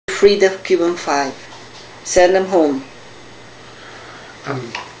free the Cuban 5. Send them home.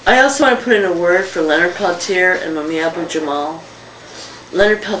 I also want to put in a word for Leonard Peltier and Mami Abu Jamal.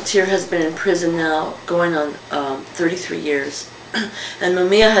 Leonard Peltier has been in prison now going on 33 years. And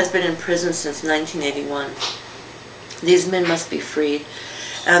Mumia has been in prison since 1981. These men must be freed.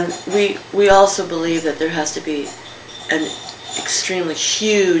 And we also believe that there has to be an extremely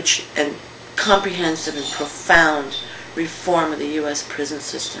huge and comprehensive and profound reform of the U.S. prison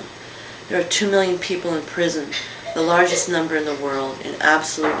system. There are 2 million people in prison, the largest number in the world in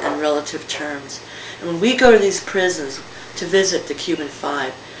absolute and relative terms. And when we go to these prisons to visit the Cuban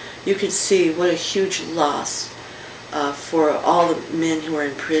 5, you can see what a huge loss for all the men who are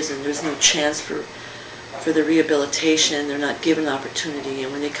in prison. There's no chance for the rehabilitation. They're not given opportunity,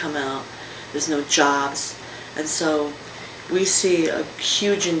 and when they come out, there's no jobs. And so we see a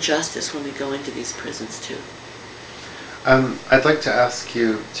huge injustice when we go into these prisons too. I'd like to ask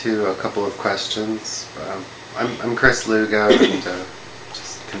you a couple of questions. I'm Chris Lugo, and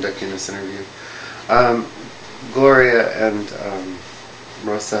just conducting this interview. Gloria and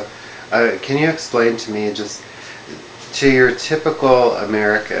Rosa, can you explain to me, just to your typical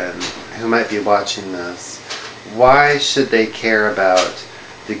American who might be watching this, why should they care about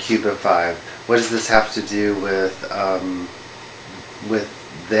the Cuba 5? What does this have to do with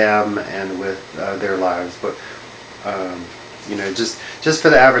them and with their lives? What, you know, just for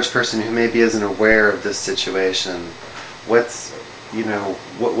the average person who maybe isn't aware of this situation, what's, you know,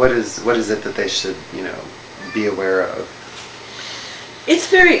 what is it that they should, you know, be aware of? It's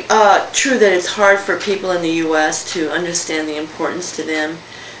very true that it's hard for people in the U.S. to understand the importance to them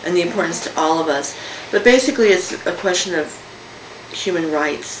and the importance to all of us. But basically it's a question of human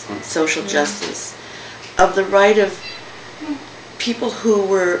rights, social justice, of the right of people who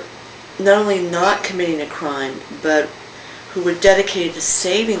were not only not committing a crime, but who were dedicated to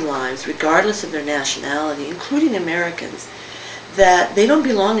saving lives regardless of their nationality, including Americans, that they don't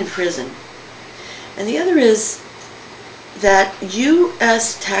belong in prison. And the other is that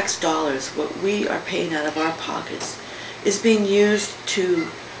U.S. tax dollars, what we are paying out of our pockets, is being used to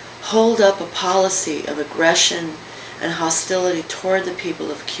hold up a policy of aggression and hostility toward the people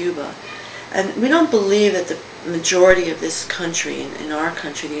of Cuba. And we don't believe that the majority of this country, in our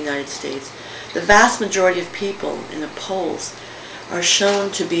country, the United States, the vast majority of people in the polls are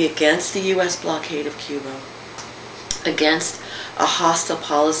shown to be against the U.S. blockade of Cuba, against a hostile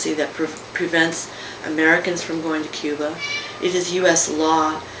policy that prevents Americans from going to Cuba. It is U.S.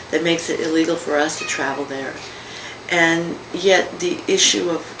 law that makes it illegal for us to travel there. And yet the issue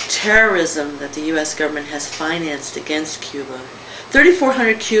of terrorism that the U.S. government has financed against Cuba,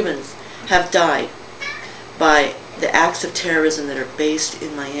 3,400 Cubans have died by the acts of terrorism that are based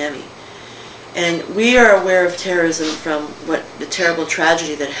in Miami. And we are aware of terrorism from what the terrible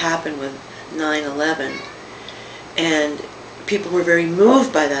tragedy that happened with 9/11. And people were very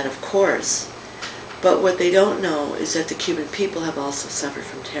moved by that, of course. But what they don't know is that the Cuban people have also suffered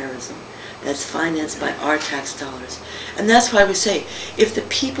from terrorism that's financed by our tax dollars. And that's why we say, if the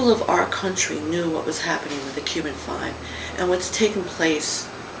people of our country knew what was happening with the Cuban 5 and what's taken place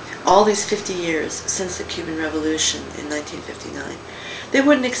all these 50 years since the Cuban Revolution in 1959, they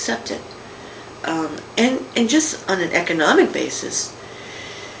wouldn't accept it. And just on an economic basis,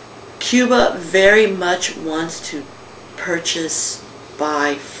 Cuba very much wants to purchase,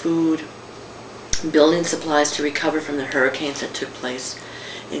 buy food, building supplies to recover from the hurricanes that took place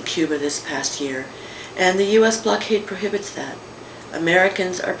in Cuba this past year. And the U.S. blockade prohibits that.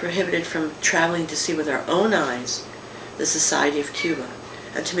 Americans are prohibited from traveling to see with our own eyes the society of Cuba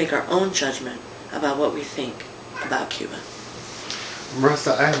and to make our own judgment about what we think about Cuba.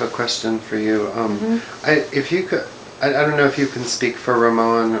 Rosa, I have a question for you. If you could, I don't know if you can speak for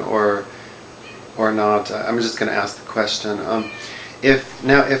Ramon or not. I'm just going to ask the question.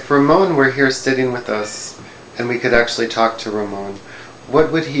 If Ramon were here sitting with us and we could actually talk to Ramon,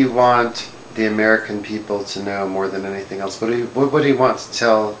 what would he want the American people to know more than anything else? What would he want to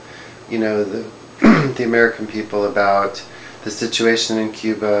tell, you know, the American people about the situation in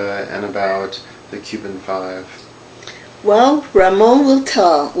Cuba and about the Cuban 5? Well, Ramon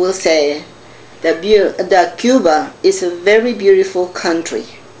will say that Cuba is a very beautiful country.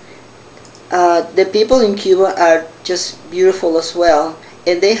 The people in Cuba are just beautiful as well,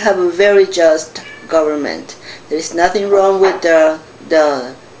 and they have a very just government. There is nothing wrong with the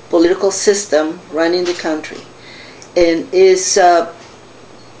political system running the country, and there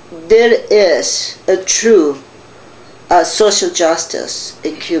is a true social justice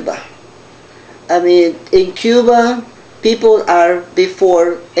in Cuba. I mean, in Cuba, people are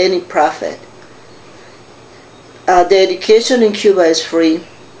before any profit. The education in Cuba is free.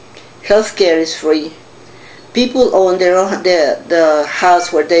 Healthcare is free. People own their own, the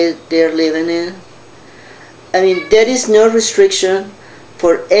house where they're living in. I mean, there is no restriction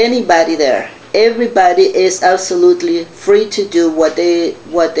for anybody there. Everybody is absolutely free to do what they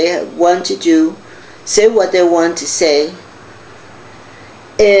want to do, say what they want to say.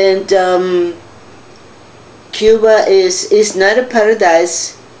 And Cuba is not a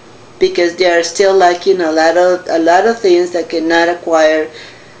paradise, because they are still lacking a lot of things that cannot acquire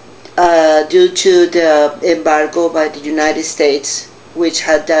due to the embargo by the United States, which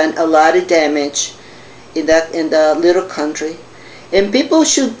had done a lot of damage in the little country. And people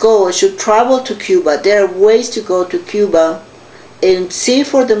should travel to Cuba. There are ways to go to Cuba and see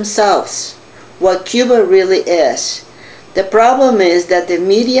for themselves what Cuba really is. The problem is that the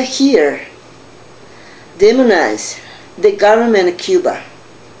media here demonize the government of Cuba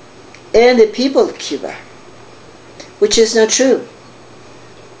and the people of Cuba, which is not true.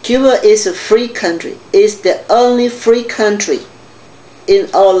 Cuba is a free country. It's the only free country in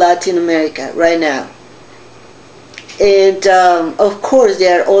all Latin America right now. And of course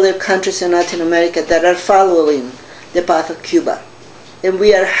there are other countries in Latin America that are following the path of Cuba. And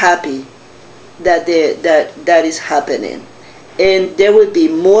we are happy that that is happening. And there will be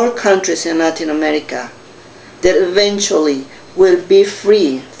more countries in Latin America that eventually will be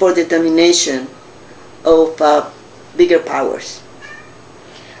free for the domination of bigger powers.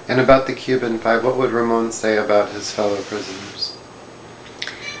 And about the Cuban Five, what would Ramon say about his fellow prisoners?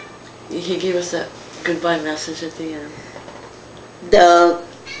 He gave us that goodbye message at the end.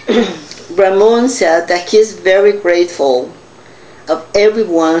 Ramon said that he is very grateful of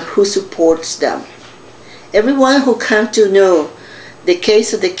everyone who supports them. Everyone who comes to know the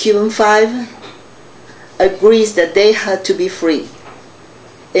case of the Cuban Five agrees that they had to be free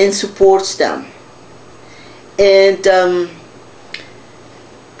and supports them. And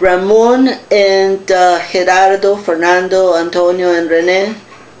Ramon and Gerardo, Fernando, Antonio, and Rene,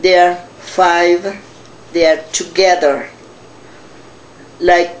 they are five. They are together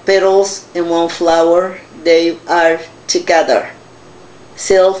like petals in one flower. They are together,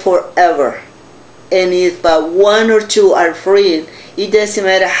 still forever. And if one or two are free, it doesn't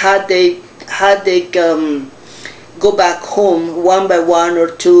matter how they go back home, one by one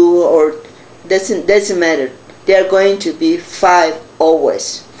or two, or doesn't matter. They are going to be five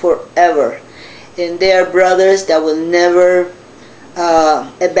always, forever. And they are brothers that will never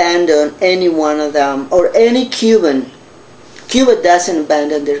abandon any one of them, or any Cuban. Cuba doesn't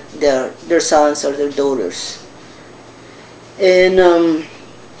abandon their sons or their daughters. And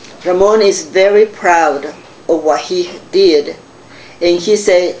Ramon is very proud of what he did, and he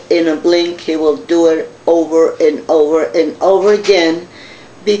said in a blink he will do it over and over and over again,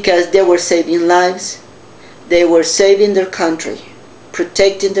 because they were saving lives. They were saving their country,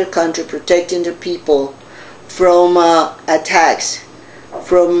 protecting their country, protecting their people from attacks,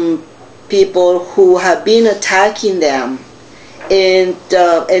 from people who have been attacking them, and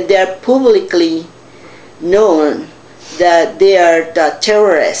they are publicly known that they are the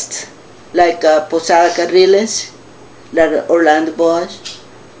terrorists, like Posada Carriles, like Orlando Bosch.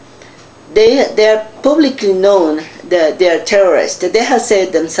 They are publicly known that they are terrorists, that they have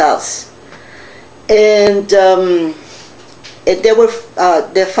said themselves. And they were,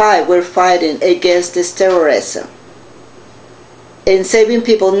 the five were fighting against this terrorism and saving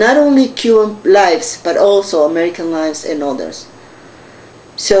people, not only Cuban lives, but also American lives and others.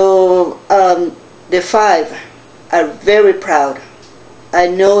 So the five are very proud. I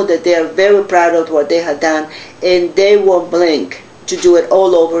know that they are very proud of what they have done, and they won't blink to do it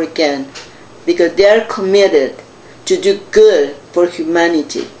all over again, because they are committed to do good for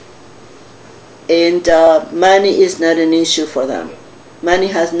humanity. And money is not an issue for them. Money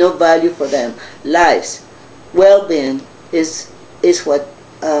has no value for them. Lives, well-being is what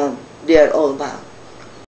they are all about.